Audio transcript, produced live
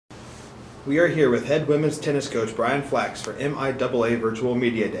We are here with head women's tennis coach Brian Flax for MIAA Virtual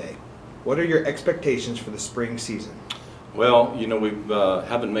Media Day. What are your expectations for the spring season? Well, you know, we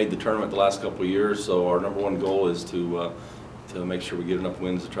haven't made the tournament the last couple of years, so our number one goal is to make sure we get enough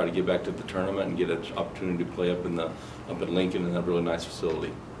wins to try to get back to the tournament and get an opportunity to play up in Lincoln in a really nice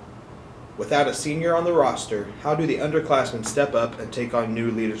facility. Without a senior on the roster, how do the underclassmen step up and take on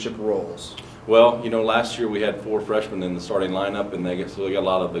new leadership roles? Well, you know, last year we had 4 freshmen in the starting lineup, and they got a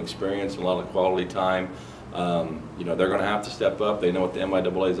lot of experience and a lot of quality time. You know, they're going to have to step up. They know what the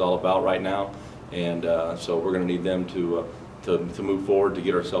MIAA is all about right now, and so we're going to need them to move forward to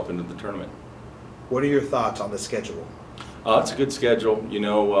get ourselves into the tournament. What are your thoughts on the schedule? It's a good schedule. You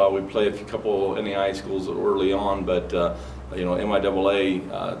know, we play a couple NAIA schools early on, but you know,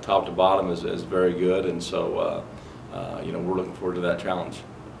 MIAA top to bottom is very good, and so you know, we're looking forward to that challenge.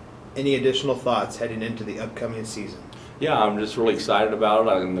 Any additional thoughts heading into the upcoming season? Yeah, I'm just really excited about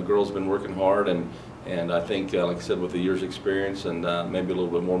it. And the girls have been working hard, and I think, like I said, with the year's experience and maybe a little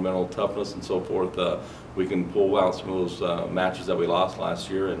bit more mental toughness and so forth, we can pull out some of those matches that we lost last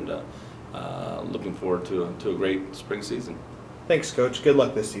year, and looking forward to a great spring season. Thanks, Coach. Good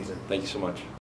luck this season. Thank you so much.